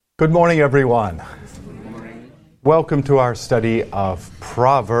Good morning, everyone. Welcome to our study of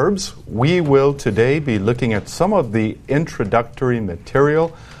Proverbs. We will today be looking at some of the introductory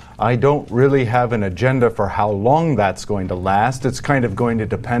material. I don't really have an agenda for how long that's going to last. It's kind of going to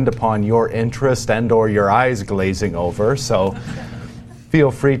depend upon your interest and or your eyes glazing over. So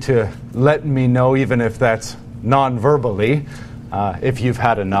feel free to let me know, even if that's non-verbally, if you've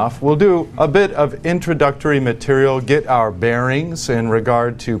had enough. We'll do a bit of introductory material, get our bearings in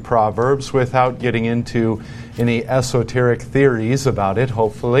regard to Proverbs without getting into any esoteric theories about it,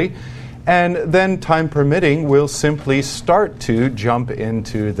 hopefully. And then, time permitting, we'll simply start to jump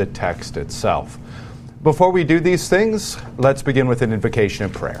into the text itself. Before we do these things, let's begin with an invocation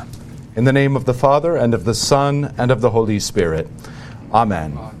and prayer. In the name of the Father, and of the Son, and of the Holy Spirit.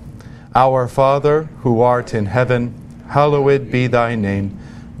 Amen. Our Father, who art in heaven, hallowed be thy name.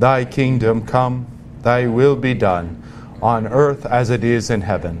 Thy kingdom come, thy will be done, on earth as it is in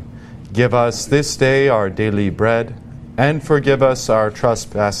heaven. Give us this day our daily bread, and forgive us our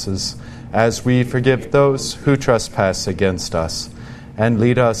trespasses, as we forgive those who trespass against us. And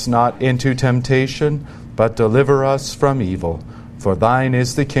lead us not into temptation, but deliver us from evil. For thine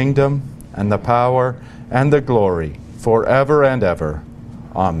is the kingdom, and the power, and the glory, forever and ever.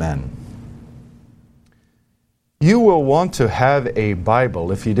 Amen. You will want to have a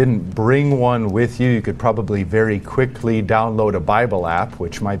Bible. If you didn't bring one with you, you could probably very quickly download a Bible app,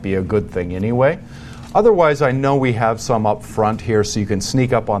 which might be a good thing anyway. Otherwise, I know we have some up front here, so you can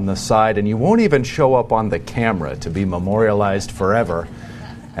sneak up on the side, and you won't even show up on the camera to be memorialized forever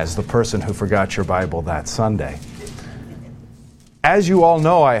as the person who forgot your Bible that Sunday. As you all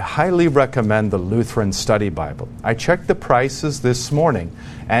know, I highly recommend the Lutheran Study Bible. I checked the prices this morning,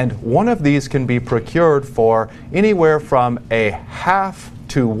 and one of these can be procured for anywhere from a half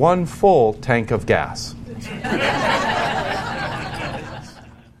to one full tank of gas.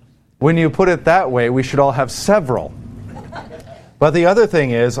 When you put it that way, we should all have several. But the other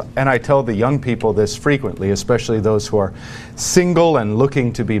thing is, and I tell the young people this frequently, especially those who are single and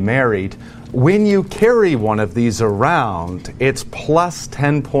looking to be married, when you carry one of these around, it's plus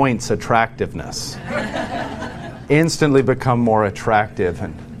 10 points attractiveness. Instantly become more attractive.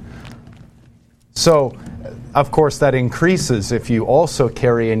 And so, of course, that increases if you also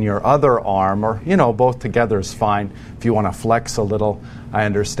carry in your other arm, or, both together is fine. If you want to flex a little, I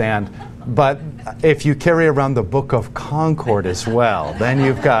understand. But if you carry around the Book of Concord as well, then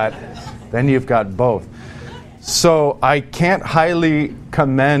you've got both. So I can't highly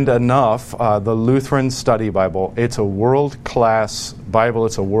commend enough the Lutheran Study Bible. It's a world-class Bible.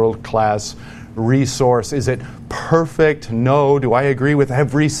 It's a world-class resource. Is it perfect? No. Do I agree with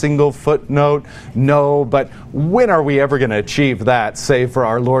every single footnote? No. But when are we ever going to achieve that, save for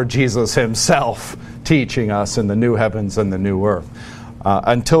our Lord Jesus himself teaching us in the new heavens and the new earth?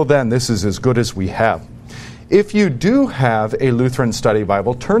 Until then, this is as good as we have. If you do have a Lutheran Study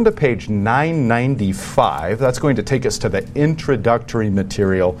Bible, turn to page 995. That's going to take us to the introductory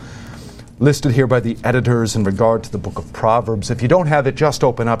material listed here by the editors in regard to the book of Proverbs. If you don't have it, just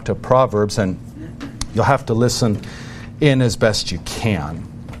open up to Proverbs, and you'll have to listen in as best you can.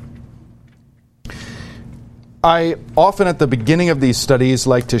 I often at the beginning of these studies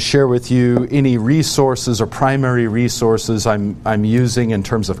like to share with you any resources or primary resources I'm using in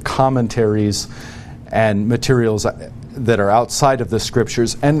terms of commentaries and materials that are outside of the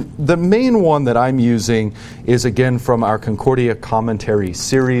Scriptures. And the main one that I'm using is, again, from our Concordia commentary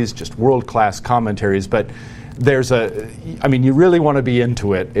series, just world-class commentaries. But you really want to be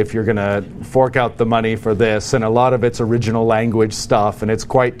into it if you're going to fork out the money for this. And a lot of it's original language stuff, and it's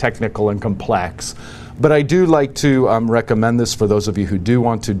quite technical and complex. But I do like to recommend this for those of you who do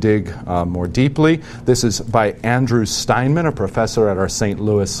want to dig more deeply. This is by Andrew Steinman, a professor at our St.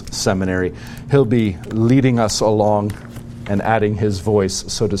 Louis Seminary. He'll be leading us along and adding his voice,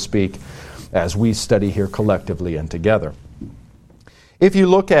 so to speak, as we study here collectively and together. If you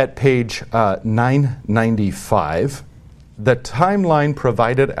look at page 995, the timeline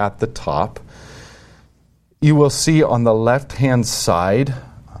provided at the top, you will see on the left-hand side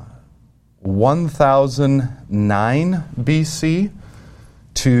 1009 BC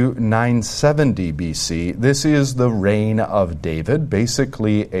to 970 BC. This is the reign of David,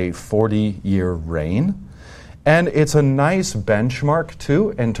 basically a 40-year reign. And it's a nice benchmark,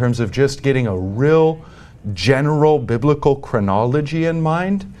 too, in terms of just getting a real general biblical chronology in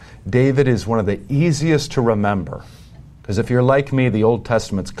mind. David is one of the easiest to remember. Because if you're like me, the Old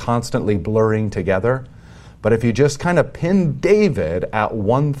Testament's constantly blurring together. But if you just kind of pin David at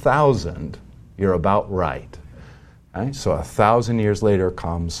 1,000, you're about right. Okay? So 1,000 years later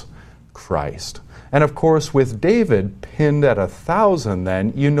comes Christ. And of course, with David pinned at 1,000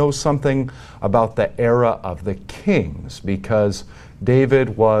 then, you know something about the era of the kings, because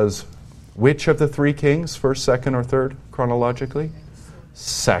David was which of the three kings? First, second, or third chronologically?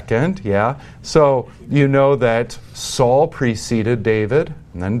 Second, yeah. So you know that Saul preceded David,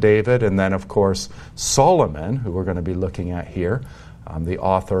 and then of course Solomon, who we're going to be looking at here, the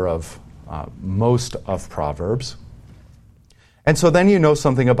author of most of Proverbs. And so then you know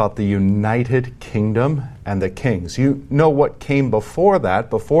something about the United Kingdom and the kings. You know what came before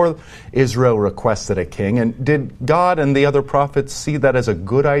that, before Israel requested a king. And did God and the other prophets see that as a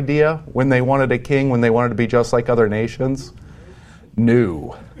good idea when they wanted a king, when they wanted to be just like other nations?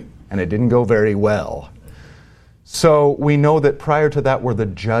 No. And it didn't go very well. So we know that prior to that were the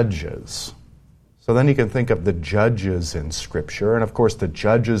judges. So then you can think of the judges in Scripture. And of course the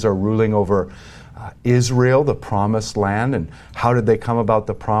judges are ruling over Israel, the promised land. And how did they come about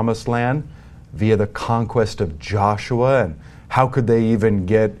the promised land? Via the conquest of Joshua. And how could they even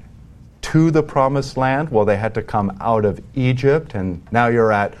get to the promised land? Well, they had to come out of Egypt. And now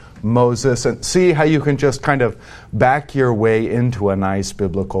you're at Moses. And see how you can just kind of back your way into a nice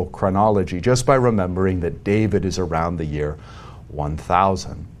biblical chronology just by remembering that David is around the year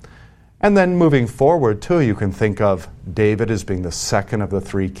 1000. And then moving forward, too, you can think of David as being the second of the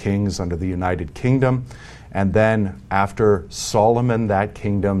three kings under the United Kingdom. And then after Solomon, that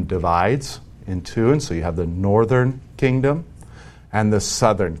kingdom divides in two. And so you have the northern kingdom and the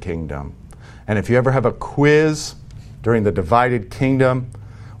southern kingdom. And if you ever have a quiz during the divided kingdom,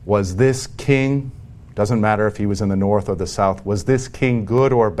 was this king, doesn't matter if he was in the north or the south, was this king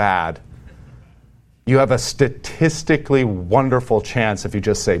good or bad? You have a statistically wonderful chance if you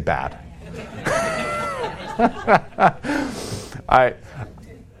just say bad.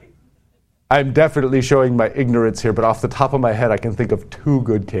 I'm definitely showing my ignorance here, but off the top of my head, I can think of two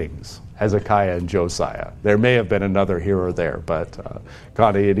good kings, Hezekiah and Josiah. There may have been another here or there, but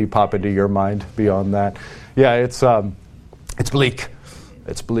Connie, any pop into your mind beyond that? Yeah, it's bleak.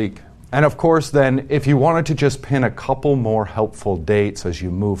 It's bleak. And of course, then, if you wanted to just pin a couple more helpful dates as you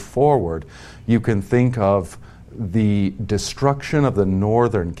move forward, you can think of the destruction of the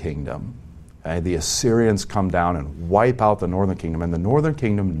northern kingdom. The Assyrians come down and wipe out the northern kingdom, and the northern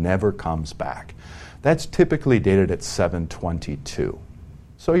kingdom never comes back. That's typically dated at 722.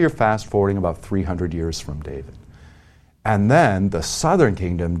 So you're fast forwarding about 300 years from David. And then the southern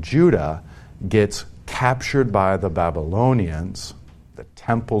kingdom, Judah, gets captured by the Babylonians, the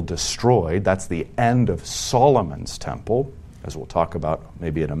temple destroyed. That's the end of Solomon's temple, as we'll talk about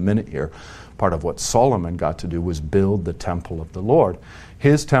maybe in a minute here. Part of what Solomon got to do was build the temple of the Lord.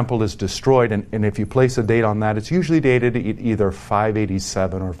 His temple is destroyed, and if you place a date on that, it's usually dated at either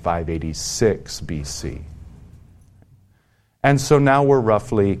 587 or 586 BC. And so now we're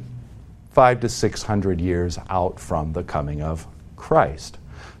roughly 500 to 600 years out from the coming of Christ.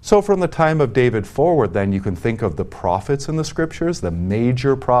 So from the time of David forward, then, you can think of the prophets in the Scriptures, the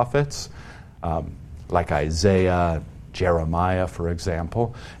major prophets, like Isaiah, Jeremiah, for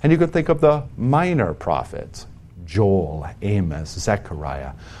example. And you can think of the minor prophets, Joel, Amos,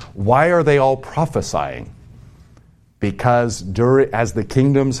 Zechariah. Why are they all prophesying? Because as the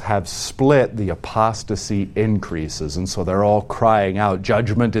kingdoms have split, the apostasy increases. And so they're all crying out,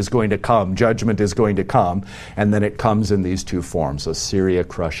 judgment is going to come, judgment is going to come. And then it comes in these two forms, Assyria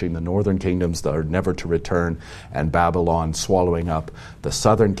crushing the northern kingdoms that are never to return, and Babylon swallowing up the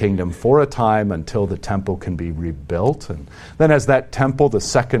southern kingdom for a time until the temple can be rebuilt. And then as that temple, the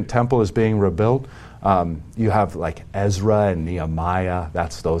second temple, is being rebuilt, you have like Ezra and Nehemiah,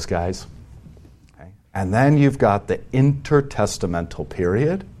 that's those guys. And then you've got the intertestamental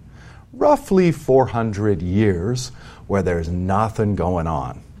period, roughly 400 years, where there's nothing going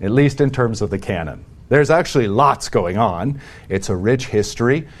on, at least in terms of the canon. There's actually lots going on. It's a rich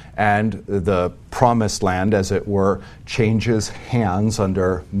history, and the promised land, as it were, changes hands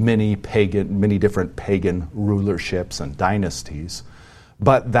under many different pagan rulerships and dynasties.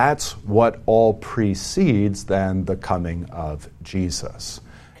 But that's what all precedes then the coming of Jesus.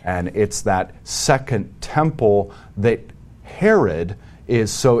 And it's that second temple that Herod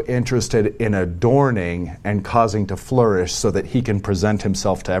is so interested in adorning and causing to flourish so that he can present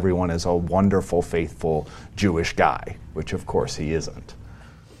himself to everyone as a wonderful, faithful Jewish guy, which of course he isn't.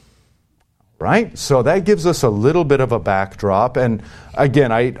 Right? So that gives us a little bit of a backdrop. And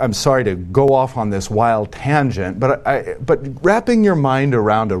again, I'm sorry to go off on this wild tangent, but wrapping your mind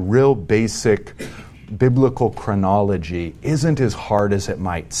around a real basic biblical chronology isn't as hard as it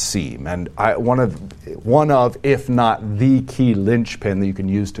might seem. And one of, if not the key linchpin that you can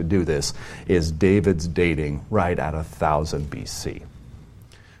use to do this, is David's dating right at 1000 BC.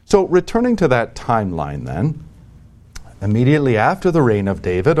 So returning to that timeline then, immediately after the reign of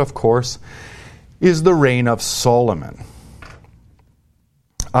David, of course, is the reign of Solomon.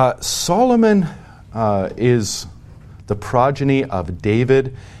 Solomon is the progeny of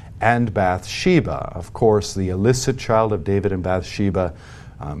David and Bathsheba. Of course, the illicit child of David and Bathsheba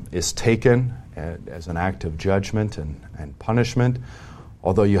is taken as an act of judgment and punishment,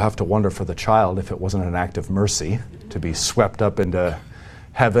 although you have to wonder for the child if it wasn't an act of mercy to be swept up into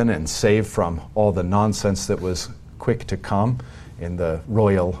heaven and saved from all the nonsense that was quick to come in the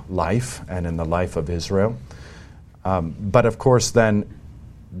royal life and in the life of Israel. But of course then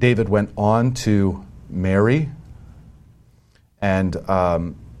David went on to marry, and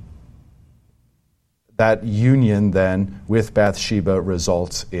that union then with Bathsheba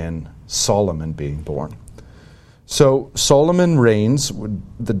results in Solomon being born. So Solomon reigns,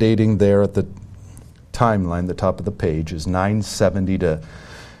 the dating there at the timeline, the top of the page, is 970 to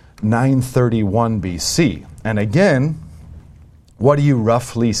 931 BC. And again, what do you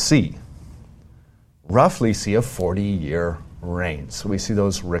roughly see? Roughly see a 40-year reign. So we see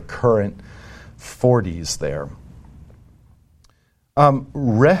those recurrent 40s there.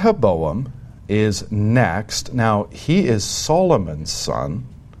 Rehoboam is next. Now, he is Solomon's son,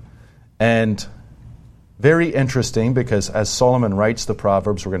 and very interesting because as Solomon writes the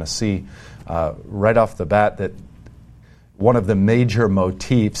Proverbs, we're going to see right off the bat that one of the major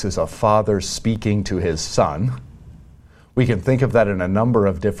motifs is a father speaking to his son. We can think of that in a number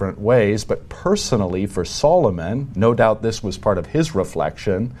of different ways, but personally for Solomon, no doubt this was part of his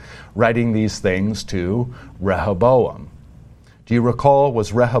reflection, writing these things to Rehoboam. Do you recall,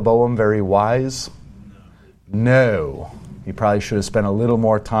 was Rehoboam very wise? No. He probably should have spent a little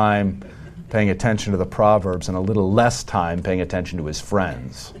more time paying attention to the Proverbs and a little less time paying attention to his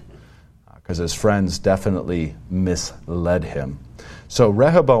friends, because his friends definitely misled him. So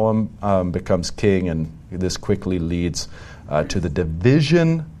Rehoboam becomes king, and this quickly leads to the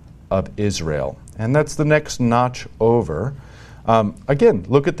division of Israel. And that's the next notch over. Again,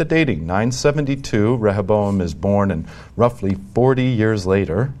 look at the dating. 972, Rehoboam is born, and roughly 40 years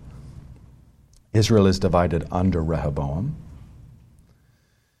later, Israel is divided under Rehoboam.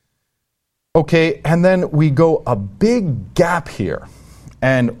 Okay, and then we go a big gap here.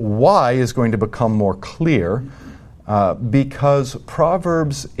 And why is going to become more clear because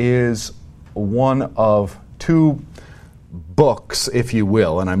Proverbs is one of two books, if you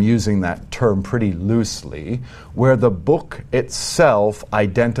will, and I'm using that term pretty loosely, where the book itself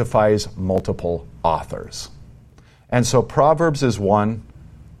identifies multiple authors. And so Proverbs is one,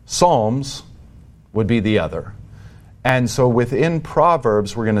 Psalms would be the other. And so within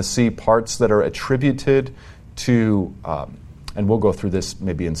Proverbs, we're going to see parts that are attributed to, and we'll go through this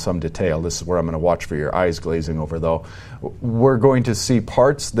maybe in some detail. This is where I'm going to watch for your eyes glazing over, though. We're going to see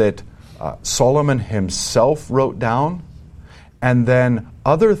parts that Solomon himself wrote down, and then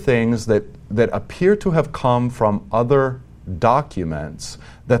other things that appear to have come from other documents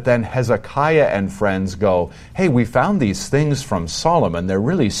that then Hezekiah and friends go, hey, we found these things from Solomon. They're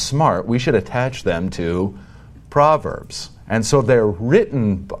really smart. We should attach them to Proverbs. And so they're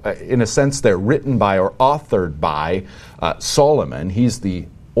written, in a sense, they're written by or authored by Solomon. He's the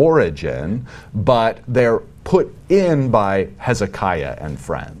origin, but they're put in by Hezekiah and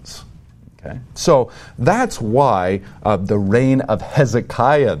friends. Okay? So that's why the reign of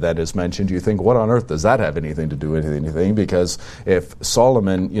Hezekiah that is mentioned, you think, what on earth does that have anything to do with anything? Because if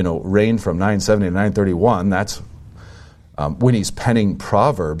Solomon, reigned from 970 to 931, that's when he's penning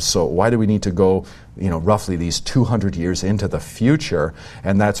Proverbs. So why do we need to go, roughly these 200 years into the future?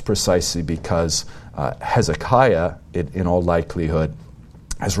 And that's precisely because Hezekiah, in all likelihood,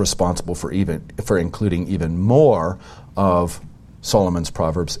 is responsible for including even more of Solomon's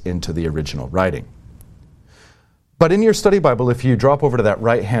Proverbs into the original writing. But in your study Bible, if you drop over to that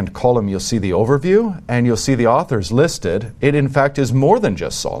right-hand column, you'll see the overview, and you'll see the authors listed. It, in fact, is more than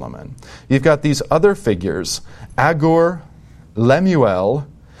just Solomon. You've got these other figures, Agur, Lemuel,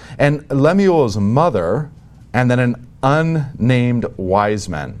 and Lemuel's mother, and then an unnamed wise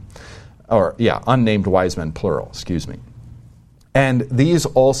man. Unnamed wise men, plural, excuse me. And these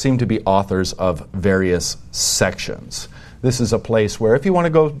all seem to be authors of various sections. This is a place where if you want to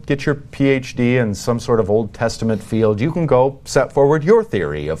go get your PhD in some sort of Old Testament field, you can go set forward your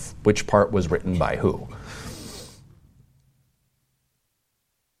theory of which part was written by who.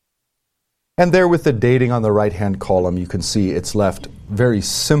 And there with the dating on the right-hand column, you can see it's left very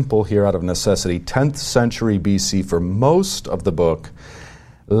simple here out of necessity. 10th century BC for most of the book,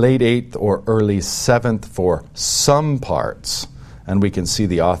 late 8th or early 7th for some parts. And we can see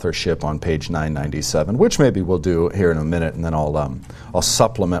the authorship on page 997, which maybe we'll do here in a minute, and then I'll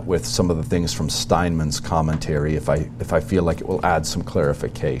supplement with some of the things from Steinman's commentary if I feel like it will add some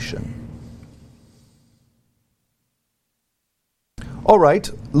clarification. All right,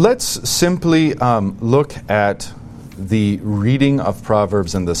 let's simply look at the reading of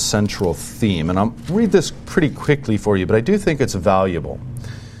Proverbs and the central theme. And I'll read this pretty quickly for you, but I do think it's valuable.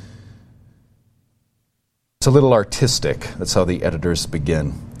 It's a little artistic. That's how the editors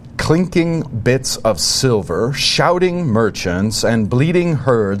begin. Clinking bits of silver, shouting merchants, and bleating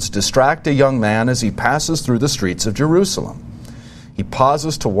herds distract a young man as he passes through the streets of Jerusalem. He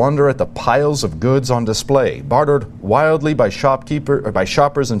pauses to wonder at the piles of goods on display, bartered wildly by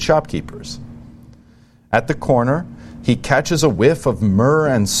shoppers and shopkeepers. At the corner, he catches a whiff of myrrh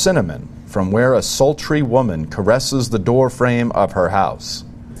and cinnamon from where a sultry woman caresses the doorframe of her house.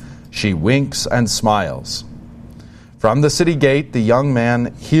 She winks and smiles. From the city gate, the young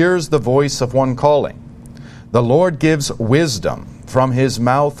man hears the voice of one calling. The Lord gives wisdom. From his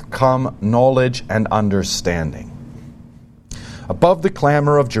mouth come knowledge and understanding. Above the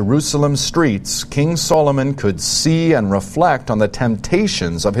clamor of Jerusalem's streets, King Solomon could see and reflect on the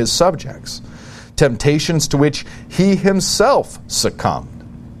temptations of his subjects, temptations to which he himself succumbed.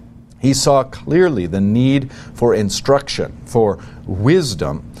 He saw clearly the need for instruction, for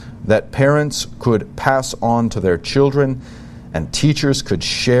wisdom that parents could pass on to their children and teachers could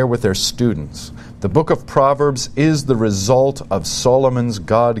share with their students. The book of Proverbs is the result of Solomon's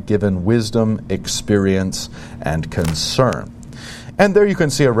God-given wisdom, experience, and concern. And there you can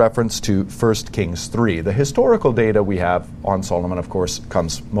see a reference to 1 Kings 3. The historical data we have on Solomon, of course,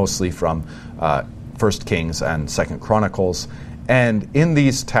 comes mostly from 1 Kings and 2 Chronicles. And in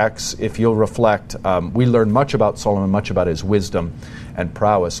these texts, if you'll reflect, we learn much about Solomon, much about his wisdom and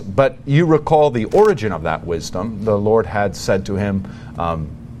prowess. But you recall the origin of that wisdom. The Lord had said to him,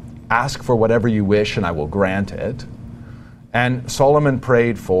 ask for whatever you wish and I will grant it. And Solomon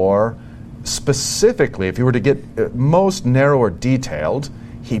prayed for, specifically, if you were to get most narrow or detailed,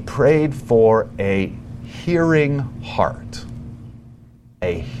 he prayed for a hearing heart.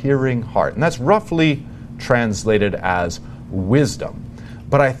 A hearing heart. And that's roughly translated as wisdom.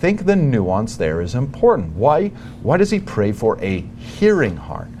 But I think the nuance there is important. Why does he pray for a hearing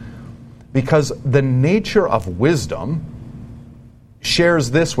heart? Because the nature of wisdom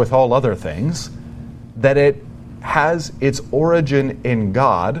shares this with all other things, that it has its origin in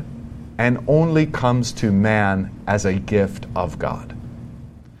God and only comes to man as a gift of God.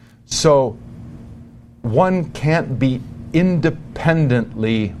 So one can't be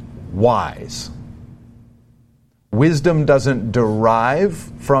independently wise. Wisdom doesn't derive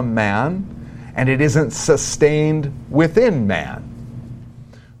from man, and it isn't sustained within man.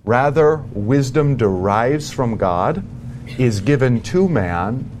 Rather, wisdom derives from God, is given to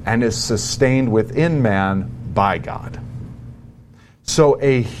man, and is sustained within man by God. So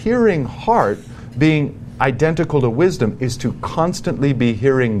a hearing heart, being identical to wisdom, is to constantly be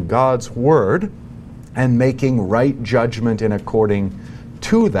hearing God's word and making right judgment in according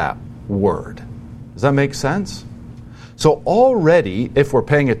to that word. Does that make sense? So already, if we're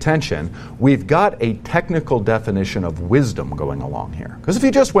paying attention, we've got a technical definition of wisdom going along here. Because if you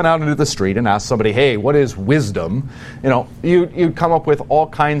just went out into the street and asked somebody, hey, what is wisdom? You'd come up with all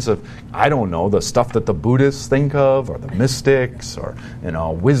kinds of, I don't know, the stuff that the Buddhists think of, or the mystics, or,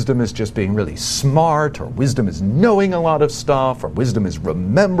 wisdom is just being really smart, or wisdom is knowing a lot of stuff, or wisdom is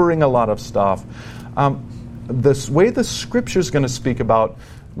remembering a lot of stuff. The way the Scripture is going to speak about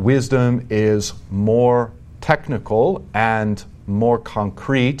wisdom is more technical and more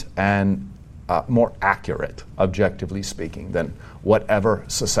concrete and more accurate, objectively speaking, than whatever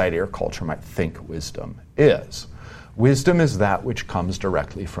society or culture might think wisdom is. Wisdom is that which comes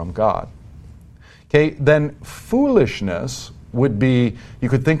directly from God. Okay, then foolishness would be, you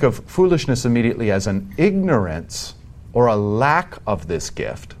could think of foolishness immediately as an ignorance or a lack of this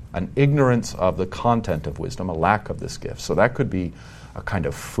gift, an ignorance of the content of wisdom, a lack of this gift. So that could be a kind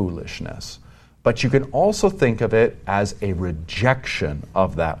of foolishness. But you can also think of it as a rejection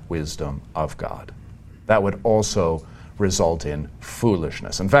of that wisdom of God. That would also result in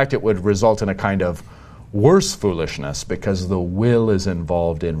foolishness. In fact, it would result in a kind of worse foolishness because the will is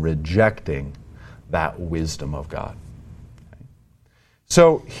involved in rejecting that wisdom of God. Okay.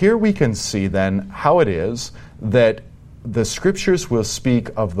 So here we can see then how it is that the Scriptures will speak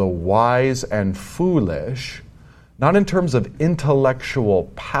of the wise and foolish, not in terms of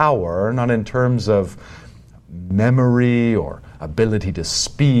intellectual power, not in terms of memory or ability to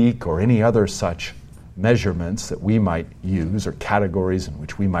speak or any other such measurements that we might use or categories in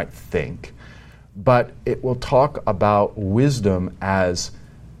which we might think, but it will talk about wisdom as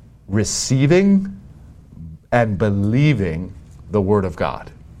receiving and believing the Word of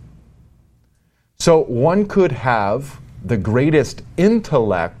God. So one could have the greatest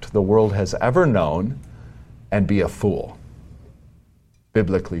intellect the world has ever known and be a fool,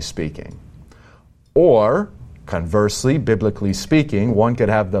 biblically speaking. Or, conversely, biblically speaking, one could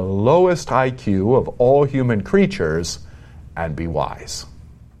have the lowest IQ of all human creatures and be wise.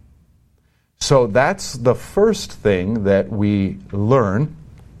 So that's the first thing that we learn.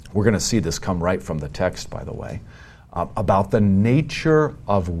 We're going to see this come right from the text, by the way, about the nature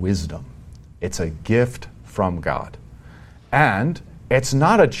of wisdom. It's a gift from God. And it's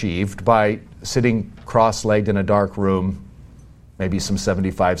not achieved by sitting cross-legged in a dark room, maybe some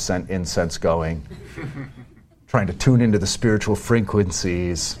 75-cent incense going, trying to tune into the spiritual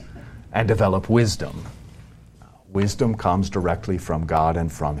frequencies and develop wisdom. Wisdom comes directly from God and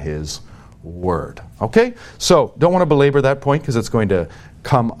from His Word. Okay? So, don't want to belabor that point because it's going to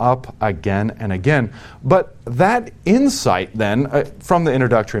come up again and again. But that insight then, from the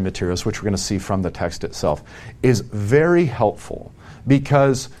introductory materials, which we're going to see from the text itself, is very helpful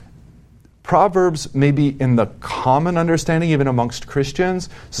because Proverbs, maybe in the common understanding, even amongst Christians,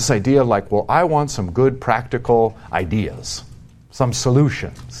 is this idea of like, well, I want some good practical ideas, some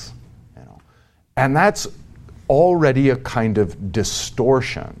solutions. And that's already a kind of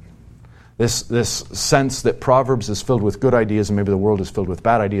distortion. This sense that Proverbs is filled with good ideas and maybe the world is filled with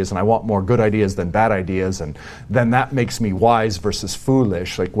bad ideas and I want more good ideas than bad ideas and then that makes me wise versus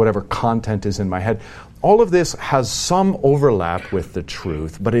foolish, like whatever content is in my head. All of this has some overlap with the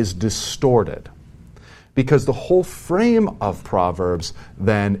truth but is distorted because the whole frame of Proverbs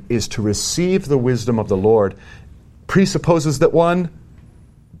then is to receive the wisdom of the Lord presupposes that one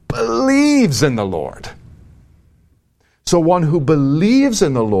believes in the Lord. So one who believes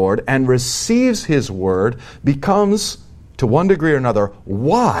in the Lord and receives His Word becomes, to one degree or another,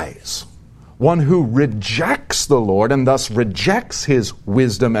 wise. One who rejects the Lord and thus rejects His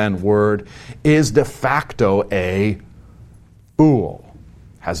wisdom and Word is de facto a fool.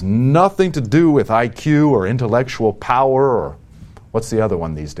 Has nothing to do with IQ or intellectual power or what's the other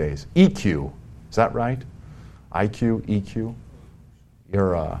one these days? EQ. Is that right? IQ, EQ?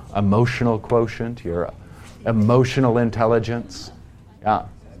 Your emotional quotient, your emotional intelligence. Yeah.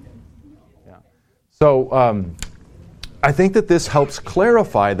 So I think that this helps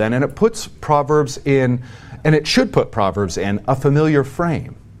clarify then, and it puts Proverbs in, and it should put Proverbs in, a familiar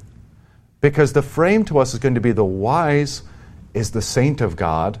frame. Because the frame to us is going to be the wise is the saint of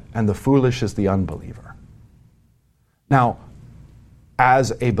God, and the foolish is the unbeliever. Now,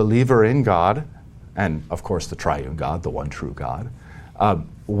 as a believer in God, and of course the triune God, the one true God,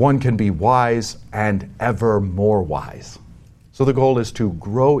 one can be wise and ever more wise. So the goal is to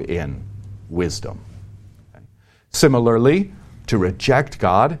grow in wisdom. Okay. Similarly, to reject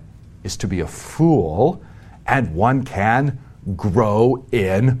God is to be a fool, and one can grow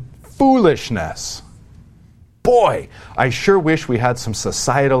in foolishness. Boy, I sure wish we had some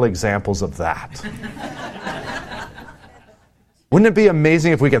societal examples of that. Wouldn't it be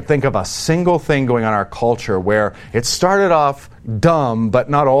amazing if we could think of a single thing going on in our culture where it started off dumb, but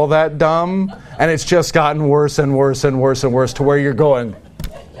not all that dumb, and it's just gotten worse and worse and worse and worse to where you're going.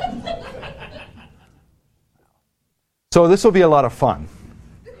 So this will be a lot of fun.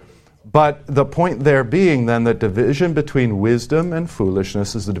 But the point there being then that division between wisdom and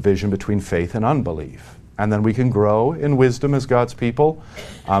foolishness is the division between faith and unbelief. And then we can grow in wisdom as God's people,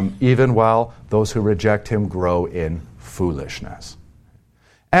 even while those who reject Him grow in foolishness.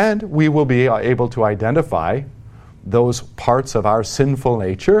 And we will be able to identify those parts of our sinful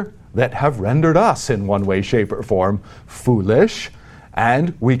nature that have rendered us in one way, shape, or form foolish,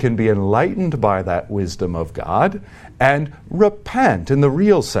 and we can be enlightened by that wisdom of God and repent in the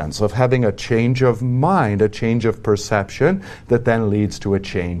real sense of having a change of mind, a change of perception that then leads to a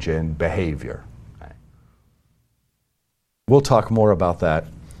change in behavior. Okay. We'll talk more about that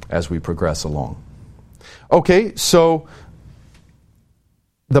as we progress along. Okay, so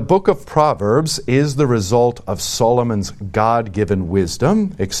the book of Proverbs is the result of Solomon's God-given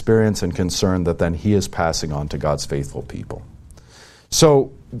wisdom, experience, and concern that then he is passing on to God's faithful people.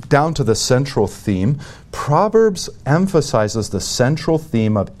 So, down to the central theme, Proverbs emphasizes the central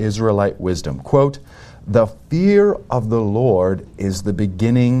theme of Israelite wisdom. Quote, "The fear of the Lord is the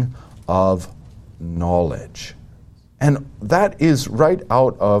beginning of knowledge." And that is right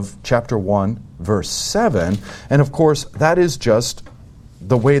out of chapter 1, verse 7. And of course, that is just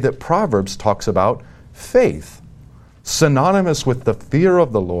the way that Proverbs talks about faith. Synonymous with the fear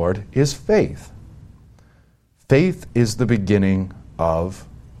of the Lord is faith. Faith is the beginning of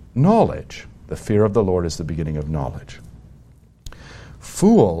knowledge. The fear of the Lord is the beginning of knowledge.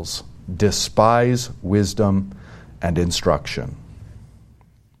 Fools despise wisdom and instruction.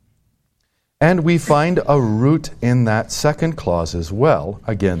 And we find a root in that second clause as well.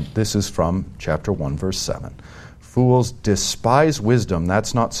 Again, this is from chapter 1, verse 7. Fools despise wisdom,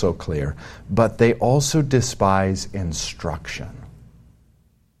 that's not so clear, but they also despise instruction.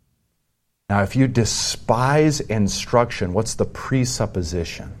 Now, if you despise instruction, what's the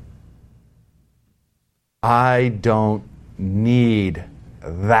presupposition? I don't need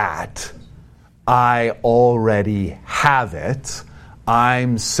that. I already have it.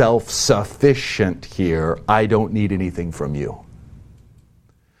 I'm self-sufficient here. I don't need anything from you.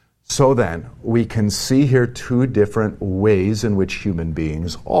 So then, we can see here two different ways in which human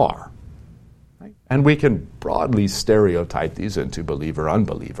beings are. Right? And we can broadly stereotype these into believer,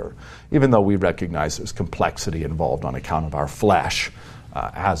 unbeliever, even though we recognize there's complexity involved on account of our flesh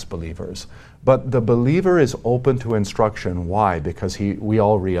as believers. But the believer is open to instruction. Why? Because we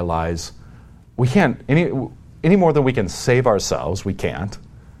all realize we can't, any more than we can save ourselves, we can't.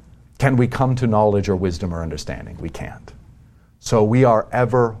 Can we come to knowledge or wisdom or understanding? We can't. So we are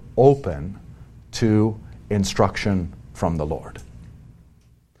ever open to instruction from the Lord.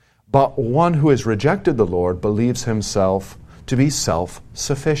 But one who has rejected the Lord believes himself to be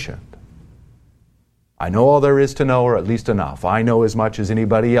self-sufficient. I know all there is to know, or at least enough. I know as much as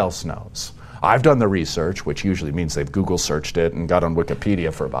anybody else knows. I've done the research, which usually means they've Google searched it and got on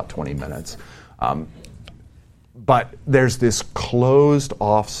Wikipedia for about 20 minutes. But there's this closed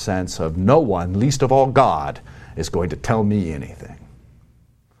off sense of no one, least of all God, is going to tell me anything.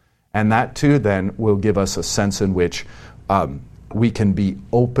 And that too then will give us a sense in which we can be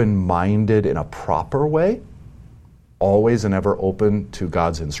open-minded in a proper way, always and ever open to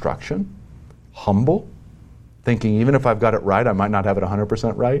God's instruction, humble, thinking even if I've got it right, I might not have it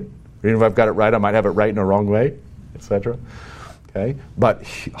 100% right. Or even if I've got it right, I might have it right in a wrong way, etc. Okay? But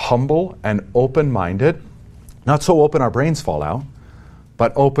humble and open-minded, not so open our brains fall out,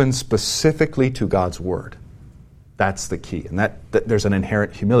 but open specifically to God's Word. That's the key. And that there's an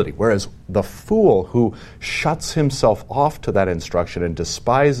inherent humility. Whereas the fool who shuts himself off to that instruction and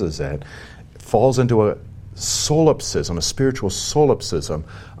despises it falls into a solipsism, a spiritual solipsism,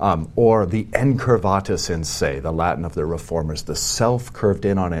 or the encurvatus in se, the Latin of the Reformers, the self curved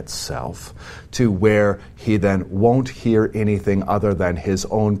in on itself, to where he then won't hear anything other than his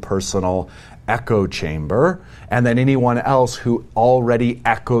own personal echo chamber, and then anyone else who already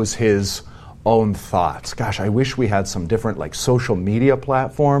echoes his own thoughts. Gosh, I wish we had some different social media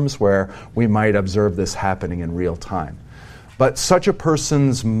platforms where we might observe this happening in real time. But such a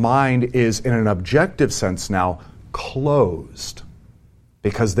person's mind is, in an objective sense now, closed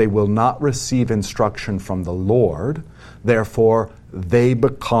because they will not receive instruction from the Lord. Therefore, they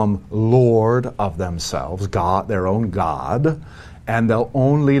become Lord of themselves, God, their own God, and they'll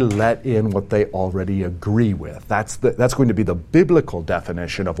only let in what they already agree with. That's going to be the biblical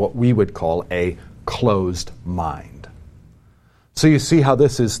definition of what we would call a closed mind. So you see how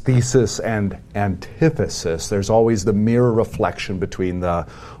this is thesis and antithesis. There's always the mirror reflection between the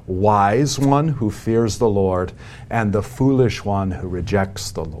wise one who fears the Lord and the foolish one who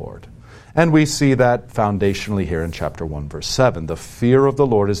rejects the Lord. And we see that foundationally here in chapter 1, verse 7. The fear of the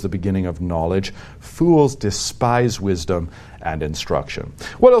Lord is the beginning of knowledge. Fools despise wisdom and instruction.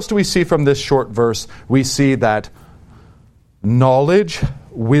 What else do we see from this short verse? We see that knowledge,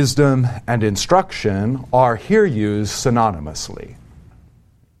 wisdom, and instruction are here used synonymously.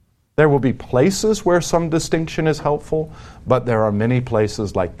 There will be places where some distinction is helpful, but there are many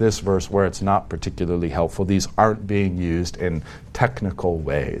places like this verse where it's not particularly helpful. These aren't being used in technical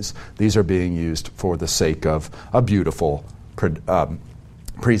ways. These are being used for the sake of a beautiful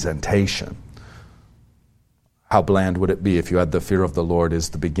presentation. How bland would it be if you had the fear of the Lord is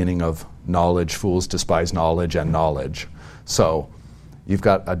the beginning of knowledge, fools despise knowledge, and knowledge. So you've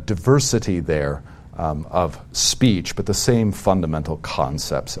got a diversity there of speech, but the same fundamental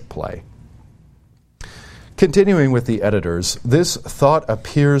concepts at play. Continuing with the editors, this thought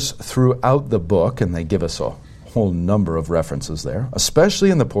appears throughout the book, and they give us a whole number of references there,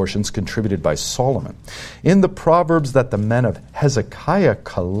 especially in the portions contributed by Solomon. In the Proverbs that the men of Hezekiah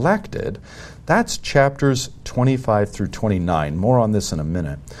collected, that's chapters 25 through 29. More on this in a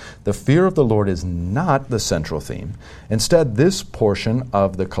minute. The fear of the Lord is not the central theme. Instead, this portion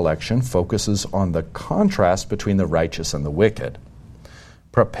of the collection focuses on the contrast between the righteous and the wicked,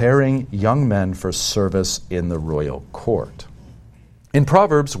 preparing young men for service in the royal court. In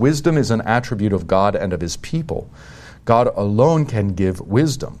Proverbs, wisdom is an attribute of God and of His people. God alone can give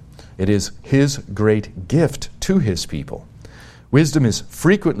wisdom. It is His great gift to His people. Wisdom is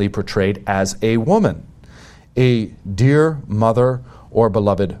frequently portrayed as a woman, a dear mother or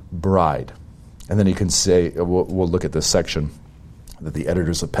beloved bride. And then you can say, we'll look at this section that the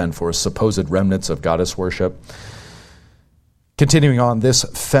editors have penned for supposed remnants of goddess worship. Continuing on, this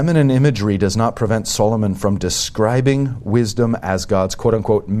feminine imagery does not prevent Solomon from describing wisdom as God's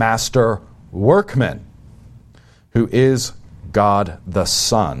quote-unquote master workman, who is God the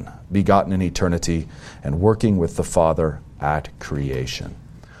Son, begotten in eternity and working with the Father at creation.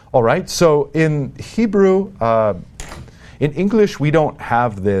 All right, so in Hebrew, in English, we don't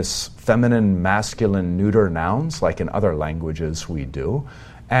have this feminine, masculine, neuter nouns like in other languages we do.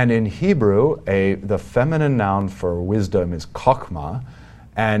 And in Hebrew, the feminine noun for wisdom is chokhmah,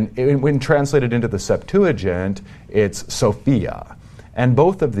 and when translated into the Septuagint, it's Sophia. And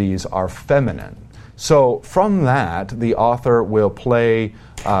both of these are feminine. So from that, the author will play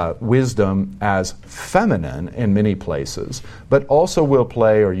wisdom as feminine in many places, but also will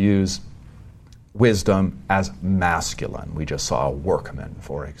play or use wisdom as masculine. We just saw a workman,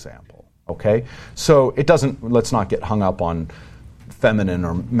 for example. Okay? So let's not get hung up on feminine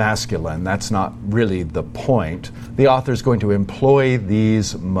or masculine. That's not really the point. The author is going to employ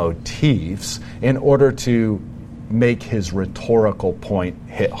these motifs in order to make his rhetorical point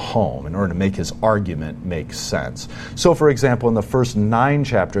hit home, in order to make his argument make sense. So, for example, in the first 9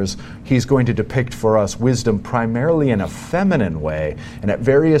 chapters, he's going to depict for us wisdom primarily in a feminine way, and at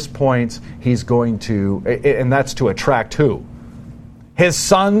various points he's going to, and that's to attract who? His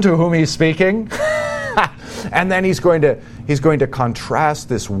son to whom he's speaking. And then he's going to contrast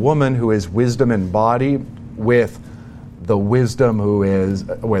this woman who is wisdom in body with the wisdom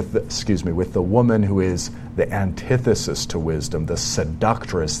with the woman who is the antithesis to wisdom, the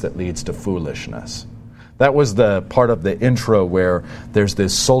seductress that leads to foolishness. That was the part of the intro where there's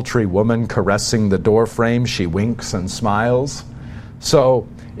this sultry woman caressing the door frame. She winks and smiles. So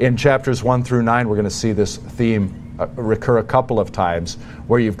in chapters 1 through 9, we're going to see this theme recur a couple of times,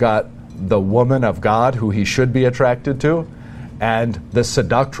 where you've got the woman of God who he should be attracted to, and the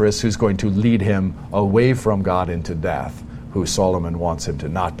seductress who's going to lead him away from God into death, who Solomon wants him to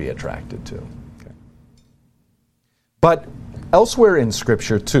not be attracted to. Okay. But elsewhere in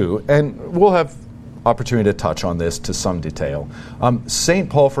Scripture too, and we'll have opportunity to touch on this to some detail, St.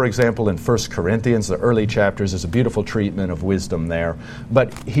 Paul, for example, in 1 Corinthians, the early chapters, there's a beautiful treatment of wisdom there,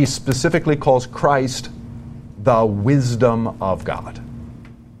 but he specifically calls Christ the wisdom of God.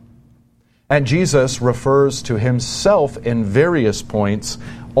 And Jesus refers to himself in various points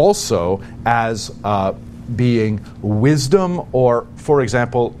also as being wisdom, or, for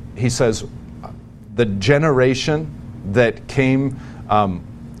example, he says the generation that came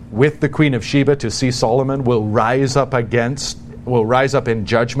with the Queen of Sheba to see Solomon will rise up in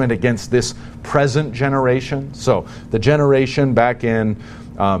judgment against this present generation. So the generation back in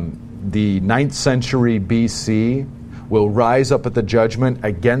the 9th century BC will rise up at the judgment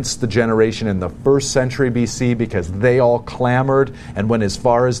against the generation in the 1st century BC, because they all clamored and went as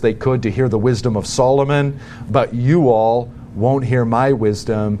far as they could to hear the wisdom of Solomon. But you all won't hear my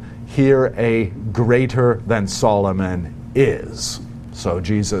wisdom. Here a greater than Solomon is. So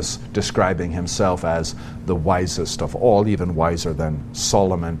Jesus describing himself as the wisest of all, even wiser than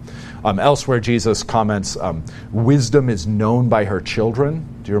Solomon. Elsewhere, Jesus comments, wisdom is known by her children.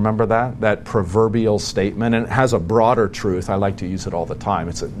 Do you remember that proverbial statement? And it has a broader truth. I like to use it all the time.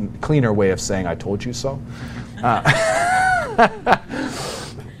 It's a cleaner way of saying I told you so.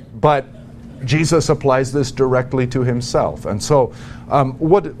 But Jesus applies this directly to himself. And so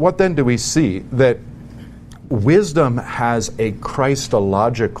what then do we see? That wisdom has a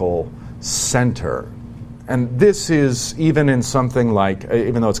Christological center. And this is even in something like,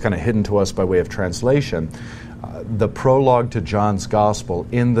 even though it's kind of hidden to us by way of translation, the prologue to John's Gospel,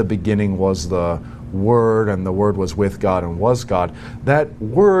 in the beginning was the Word, and the Word was with God and was God. That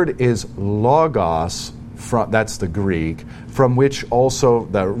word is logos, that's the Greek, from which also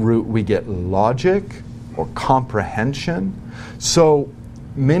the root we get logic or comprehension. So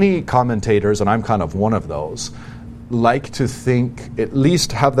many commentators, and I'm kind of one of those, like to think, at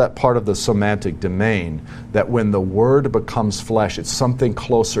least have that part of the semantic domain, that when the word becomes flesh, it's something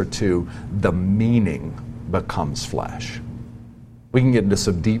closer to the meaning becomes flesh. We can get into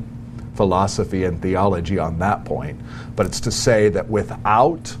some deep philosophy and theology on that point, but it's to say that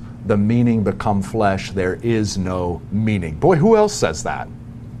without the meaning become flesh, there is no meaning. Boy, who else says that?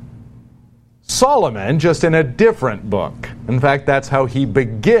 Solomon, just in a different book. In fact, that's how he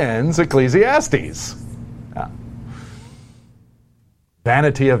begins Ecclesiastes. Yeah.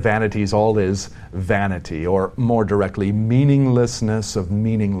 Vanity of vanities, all is vanity, or more directly, meaninglessness of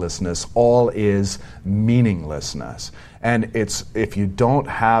meaninglessness, all is meaninglessness. And it's, if you don't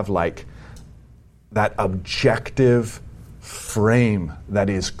have like that objective frame that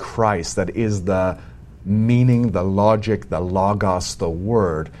is Christ, that is the meaning, the logic, the logos, the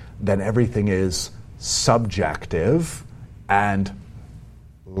word, then everything is subjective and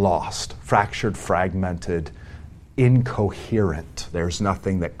lost, fractured, fragmented, incoherent. There's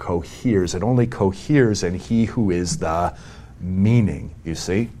nothing that coheres. It only coheres in he who is the meaning, you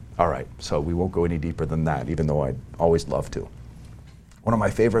see? All right, so we won't go any deeper than that, even though I'd always love to. One of my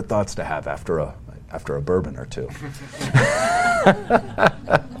favorite thoughts to have after a bourbon or two.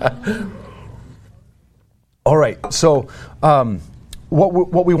 All right, so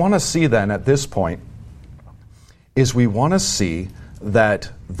what we want to see then at this point is we want to see that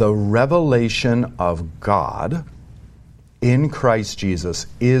the revelation of God in Christ Jesus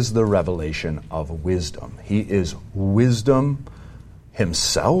is the revelation of wisdom. He is wisdom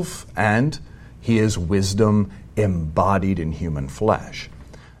himself, and he is wisdom embodied in human flesh.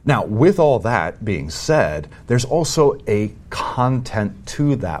 Now, with all that being said, there's also a content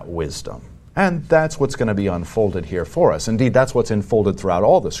to that wisdom. And that's what's going to be unfolded here for us. Indeed, that's what's unfolded throughout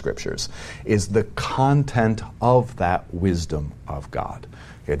all the scriptures, is the content of that wisdom of God.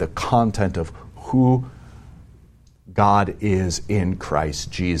 Okay, the content of who God is in Christ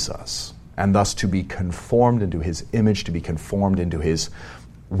Jesus. And thus to be conformed into his image, to be conformed into his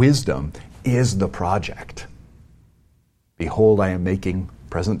wisdom, is the project. Behold, I am making,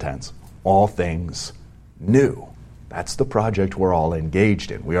 present tense, all things new. That's the project we're all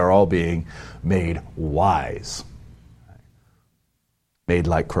engaged in. We are all being made wise, made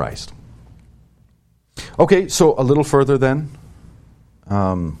like Christ. Okay, so a little further then.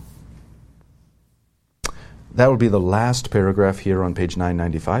 That will be the last paragraph here on page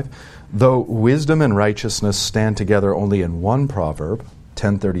 995. Though wisdom and righteousness stand together only in one proverb,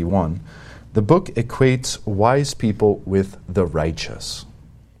 1031, the book equates wise people with the righteous.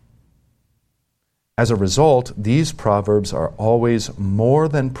 As a result, these proverbs are always more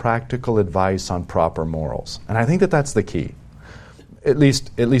than practical advice on proper morals. And I think that that's the key. At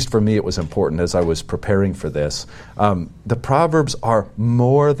least for me, it was important as I was preparing for this. The proverbs are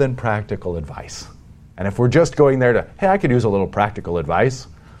more than practical advice. And if we're just going there to, hey, I could use a little practical advice,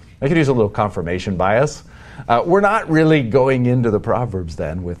 I could use a little confirmation bias, we're not really going into the proverbs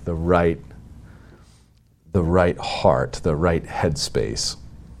then with the right heart, the right headspace.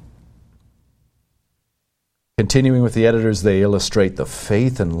 Continuing with the editors, they illustrate the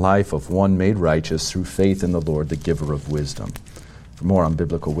faith and life of one made righteous through faith in the Lord, the giver of wisdom. For more on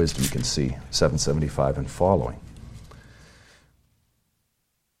biblical wisdom, you can see 775 and following.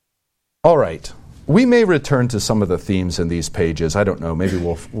 All right. We may return to some of the themes in these pages. I don't know. Maybe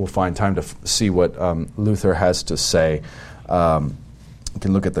we'll find time to see what Luther has to say. We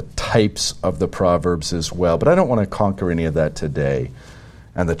can look at the types of the Proverbs as well. But I don't want to conquer any of that today.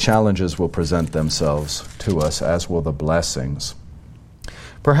 And the challenges will present themselves to us, as will the blessings.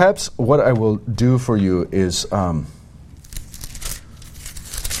 Perhaps what I will do for you is,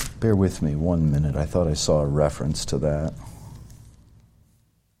 bear with me 1 minute. I thought I saw a reference to that.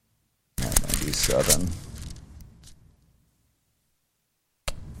 997.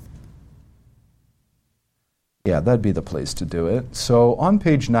 Yeah, that'd be the place to do it. So on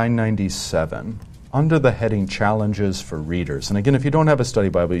page 997, under the heading Challenges for Readers. And again, if you don't have a study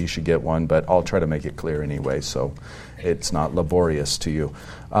Bible, you should get one, but I'll try to make it clear anyway, so it's not laborious to you.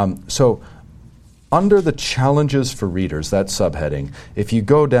 So under the Challenges for Readers, that subheading, if you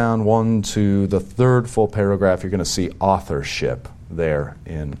go down one to the third full paragraph, you're going to see authorship there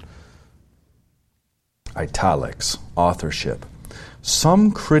in italics, authorship.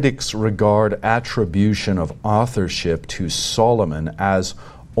 Some critics regard attribution of authorship to Solomon as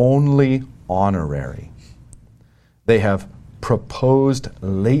only honorary. They have proposed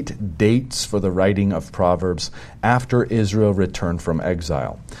late dates for the writing of Proverbs after Israel returned from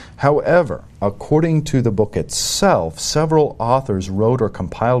exile. However, according to the book itself, several authors wrote or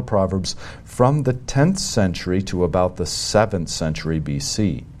compiled Proverbs from the 10th century to about the 7th century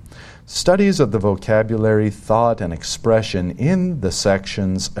BC. Studies of the vocabulary, thought, and expression in the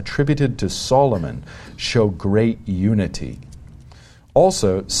sections attributed to Solomon show great unity.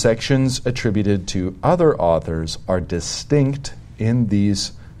 Also, sections attributed to other authors are distinct in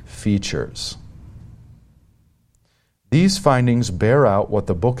these features. These findings bear out what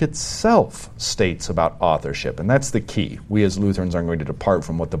the book itself states about authorship, and that's the key. We as Lutherans aren't going to depart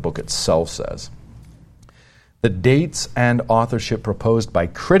from what the book itself says. The dates and authorship proposed by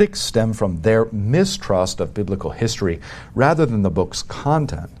critics stem from their mistrust of biblical history rather than the book's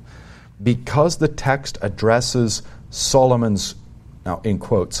content. Because the text addresses Solomon's, now in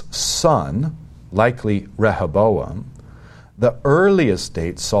quotes, son, likely Rehoboam, the earliest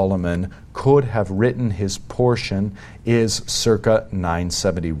date Solomon could have written his portion is circa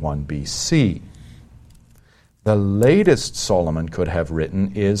 971 BC. The latest Solomon could have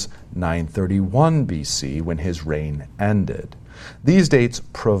written is 931 BC, when his reign ended. These dates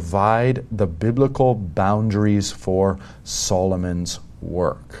provide the biblical boundaries for Solomon's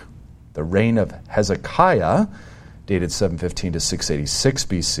work. The reign of Hezekiah, dated 715 to 686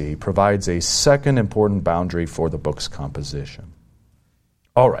 BC, provides a second important boundary for the book's composition.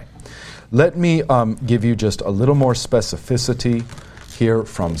 All right, let me give you just a little more specificity here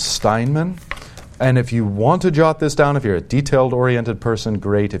from Steinman. And if you want to jot this down, if you're a detailed-oriented person,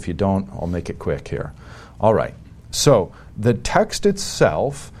 great. If you don't, I'll make it quick here. All right. So the text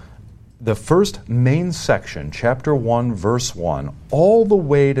itself, the first main section, chapter 1, verse 1, all the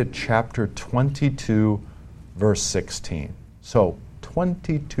way to chapter 22, verse 16. So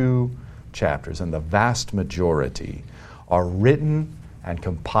 22 chapters, and the vast majority are written and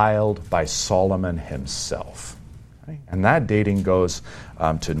compiled by Solomon himself. Okay? And that dating goes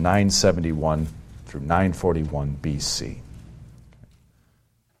to 971 through 941 BC.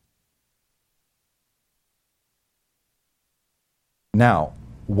 Now,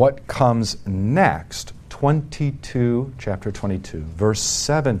 what comes next, chapter 22, verse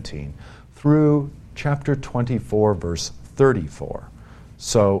 17, through chapter 24, verse 34.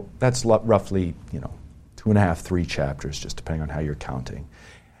 So that's roughly, 2.5, 3 chapters, just depending on how you're counting.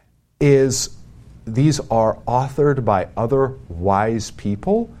 These are authored by other wise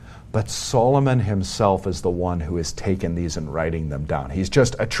people, but Solomon himself is the one who has taken these and writing them down. He's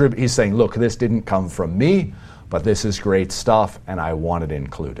just he's saying, look, this didn't come from me, but this is great stuff, and I want it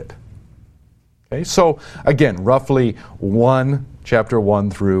included. Okay, so again, roughly chapter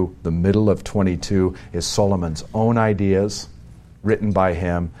 1 through the middle of 22 is Solomon's own ideas, written by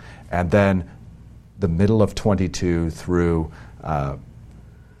him, and then the middle of 22 through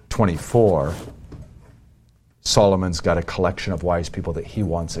 24, Solomon's got a collection of wise people that he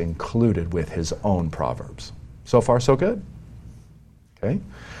wants included with his own Proverbs. So far, so good. Okay.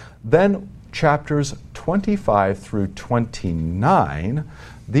 Then chapters 25 through 29,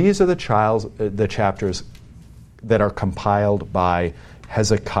 these are the chapters that are compiled by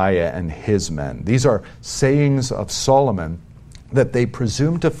Hezekiah and his men. These are sayings of Solomon that they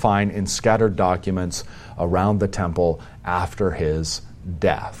presume to find in scattered documents around the temple after his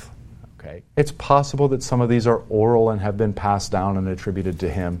death. Okay. It's possible that some of these are oral and have been passed down and attributed to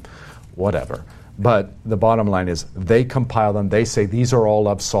him, whatever. But the bottom line is they compile them. They say these are all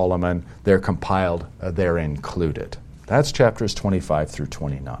of Solomon. They're compiled. They're included. That's chapters 25 through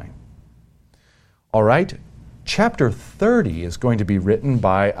 29. All right. Chapter 30 is going to be written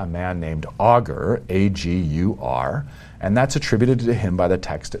by a man named Agur, A-G-U-R, and that's attributed to him by the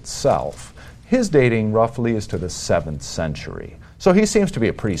text itself. His dating roughly is to the 7th century. So he seems to be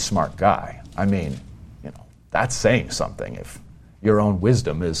a pretty smart guy. I mean, that's saying something. If your own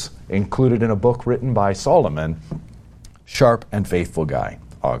wisdom is included in a book written by Solomon, sharp and faithful guy,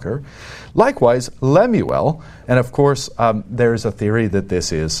 Agur. Likewise, Lemuel, and of course, there's a theory that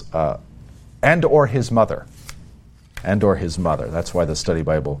this is and or his mother. That's why the Study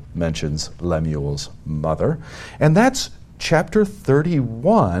Bible mentions Lemuel's mother. And that's chapter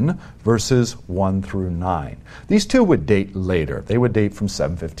 31, verses 1 through 9. These two would date later. They would date from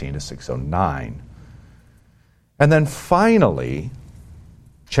 715 to 609. And then finally,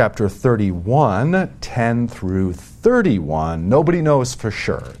 chapter 31, 10 through 31, nobody knows for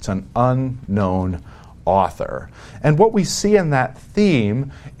sure. It's an unknown author. And what we see in that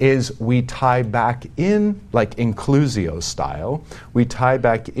theme is we tie back in, like inclusio style, we tie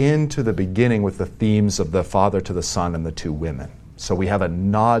back into the beginning with the themes of the Father to the Son and the two women. So we have a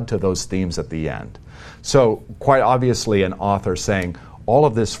nod to those themes at the end. So quite obviously an author saying, all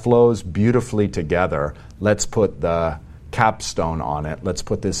of this flows beautifully together. Let's put the capstone on it. Let's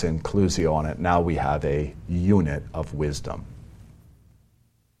put this inclusio on it. Now we have a unit of wisdom.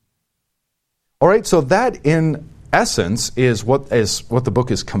 All right, so that in essence is what the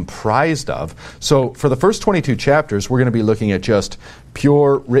book is comprised of. So for the first 22 chapters, we're going to be looking at just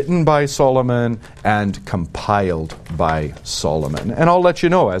pure written by Solomon and compiled by Solomon. And I'll let you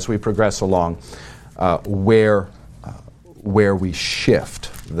know as we progress along where we shift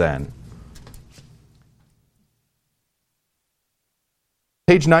then.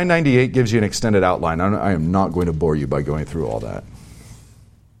 Page 998 gives you an extended outline. I am not going to bore you by going through all that.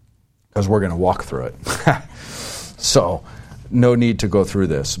 because we're going to walk through it. So no need to go through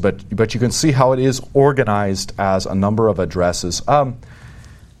this. But you can see how it is organized as a number of addresses.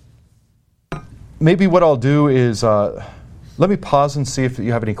 Maybe what I'll do is let me pause and see if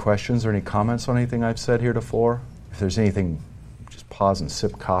you have any questions or any comments on anything I've said heretofore. If there's anything, just pause and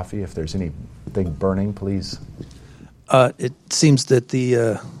sip coffee. If there's anything burning, please. It seems that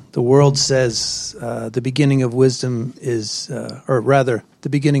the world says the beginning of wisdom is, or rather, the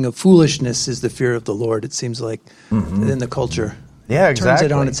beginning of foolishness is the fear of the Lord. It seems like in the culture, turns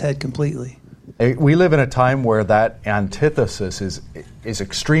it on its head completely. We live in a time where that antithesis is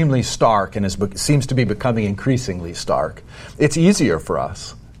extremely stark and seems to be becoming increasingly stark. It's easier for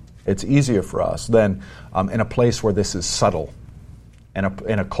us. It's easier for us than in a place where this is subtle. In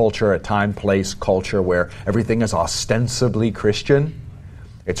a culture, a time, place, culture where everything is ostensibly Christian,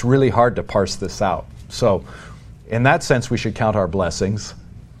 it's really hard to parse this out. So, in that sense, we should count our blessings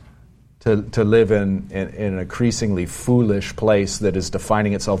to live in an increasingly foolish place that is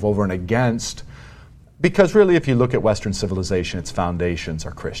defining itself over and against. Because really, if you look at Western civilization, its foundations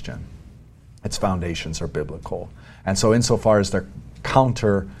are Christian. Its foundations are biblical. And so insofar as they're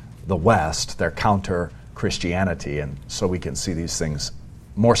counter the West, they're counter Christianity. And so we can see these things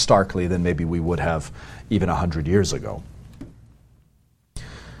more starkly than maybe we would have even 100 years ago.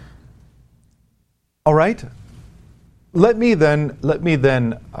 All right. Let me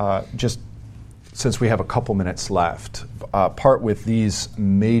then just, since we have a couple minutes left, part with these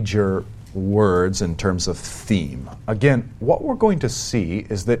major words in terms of theme. Again, what we're going to see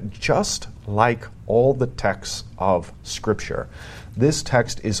is that just like all the texts of Scripture, this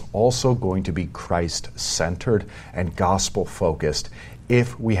text is also going to be Christ-centered and gospel-focused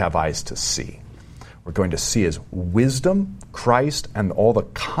if we have eyes to see. We're going to see His wisdom, Christ, and all the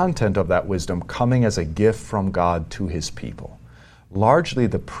content of that wisdom coming as a gift from God to His people. Largely,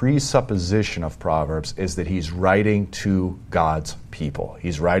 the presupposition of Proverbs is that he's writing to God's people.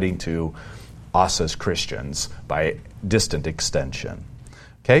 He's writing to us as Christians by distant extension.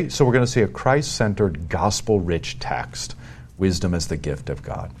 Okay, so we're going to see a Christ-centered, gospel-rich text. Wisdom is the gift of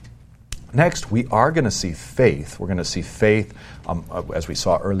God. Next, we are going to see faith. We're going to see faith, as we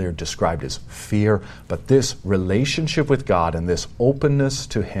saw earlier, described as fear. But this relationship with God and this openness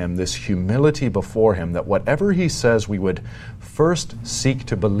to Him, this humility before Him, that whatever He says we would first seek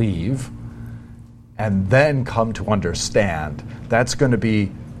to believe and then come to understand, that's going to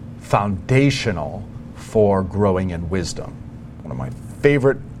be foundational for growing in wisdom. One of my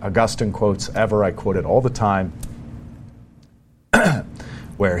favorite Augustine quotes ever, I quote it all the time,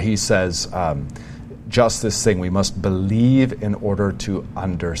 where he says, just this thing, we must believe in order to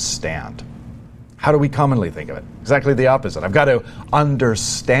understand. How do we commonly think of it? Exactly the opposite. I've got to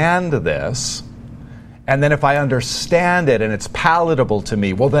understand this, and then if I understand it and it's palatable to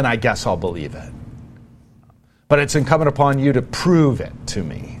me, well, then I guess I'll believe it. But it's incumbent upon you to prove it to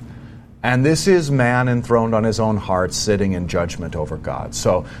me. And this is man enthroned on his own heart, sitting in judgment over God.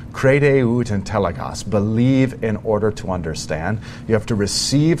 So, crede ut intelligas, believe in order to understand. You have to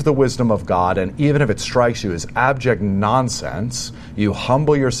receive the wisdom of God, and even if it strikes you as abject nonsense, you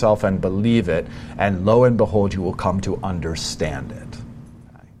humble yourself and believe it, and lo and behold, you will come to understand it.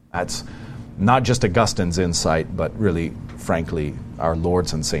 Okay? That's not just Augustine's insight, but really, frankly, our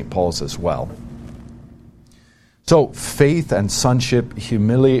Lord's and St. Paul's as well. So faith and sonship,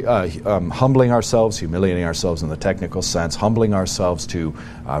 humbling ourselves, humiliating ourselves in the technical sense, humbling ourselves to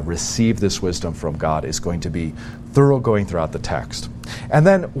receive this wisdom from God is going to be thoroughgoing throughout the text. And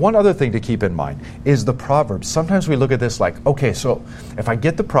then one other thing to keep in mind is the Proverbs. Sometimes we look at this like, okay, so if I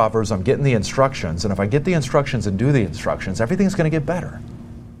get the Proverbs, I'm getting the instructions, and if I get the instructions and do the instructions, everything's going to get better.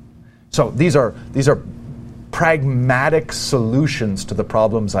 So these are pragmatic solutions to the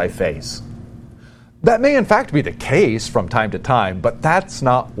problems I face. That may in fact be the case from time to time, but that's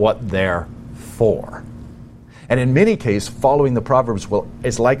not what they're for. And in many cases, following the Proverbs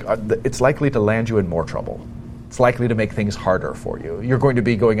it's likely to land you in more trouble. It's likely to make things harder for you. You're going to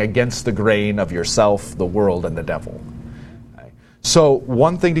be going against the grain of yourself, the world, and the devil. Okay? So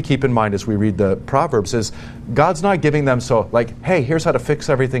one thing to keep in mind as we read the Proverbs is God's not giving them hey, here's how to fix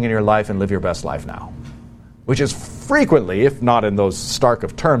everything in your life and live your best life now. Which is frequently, if not in those stark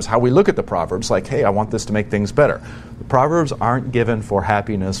of terms, how we look at the Proverbs, like, hey, I want this to make things better. The Proverbs aren't given for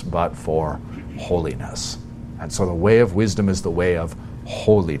happiness, but for holiness. And so the way of wisdom is the way of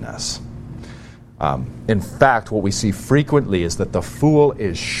holiness. In fact, what we see frequently is that the fool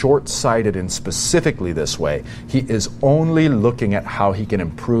is short-sighted in specifically this way. He is only looking at how he can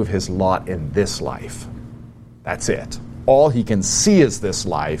improve his lot in this life. That's it. All he can see is this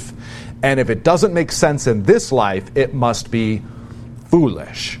life. And if it doesn't make sense in this life, it must be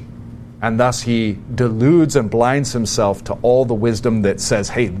foolish. And thus he deludes and blinds himself to all the wisdom that says,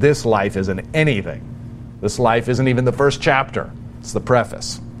 hey, this life isn't anything. This life isn't even the first chapter. It's the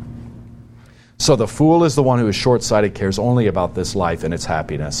preface. So the fool is the one who is short-sighted, cares only about this life and its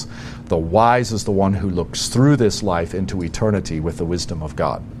happiness. The wise is the one who looks through this life into eternity with the wisdom of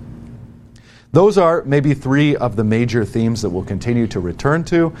God. Those are maybe three of the major themes that we'll continue to return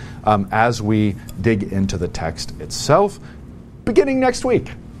to as we dig into the text itself, beginning next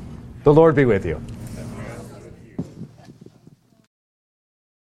week. The Lord be with you.